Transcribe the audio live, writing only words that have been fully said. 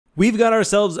We've got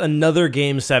ourselves another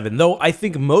Game 7, though I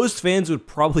think most fans would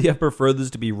probably have preferred this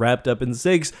to be wrapped up in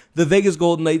 6. The Vegas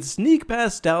Golden Knights sneak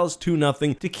past Dallas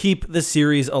 2-0 to keep the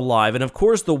series alive, and of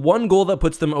course the one goal that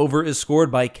puts them over is scored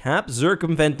by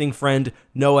cap-circumventing friend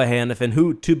Noah Hanifin,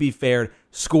 who, to be fair,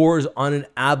 scores on an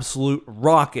absolute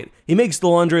rocket. He makes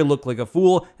Delondre look like a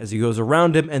fool as he goes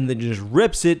around him and then just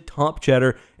rips it top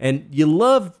cheddar, and you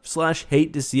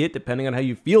love/hate to see it depending on how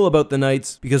you feel about the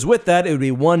Knights, because with that it would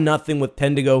be 1-0 with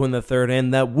 10 to go in the third,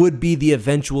 and that would be the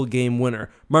eventual game winner.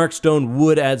 Mark Stone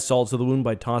would add salt to the wound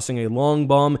by tossing a long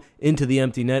bomb into the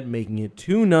empty net, making it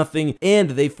 2-0, and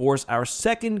they force our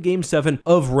second Game 7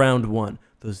 of round 1.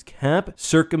 Those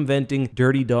cap-circumventing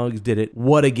dirty dogs did it.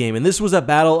 What a game. And this was a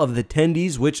battle of the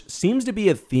tendies, which seems to be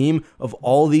a theme of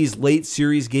all these late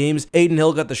series games. Adin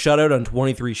Hill got the shutout on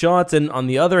 23 shots, and on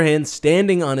the other hand,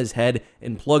 standing on his head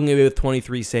and plugging away with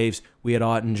 23 saves, we had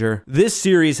Ottinger. This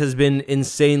series has been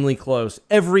insanely close,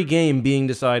 every game being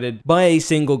decided by a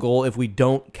single goal if we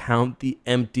don't count the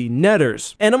empty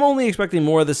netters. And I'm only expecting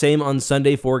more of the same on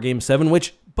Sunday for Game 7,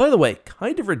 which, by the way,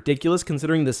 kind of ridiculous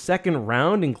considering the second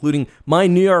round, including my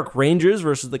New York Rangers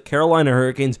versus the Carolina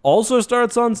Hurricanes, also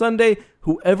starts on Sunday.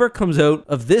 Whoever comes out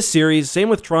of this series, same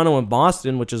with Toronto and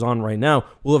Boston, which is on right now,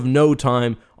 will have no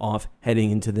time off heading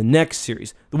into the next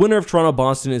series. The winner of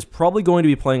Toronto-Boston is probably going to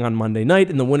be playing on Monday night,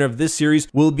 and the winner of this series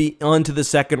will be on to the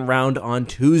second round on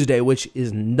Tuesday, which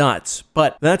is nuts.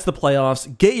 But that's the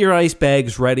playoffs. Get your ice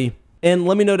bags ready. And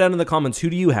let me know down in the comments, who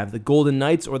do you have, the Golden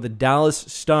Knights or the Dallas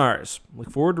Stars?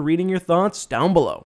 Look forward to reading your thoughts down below.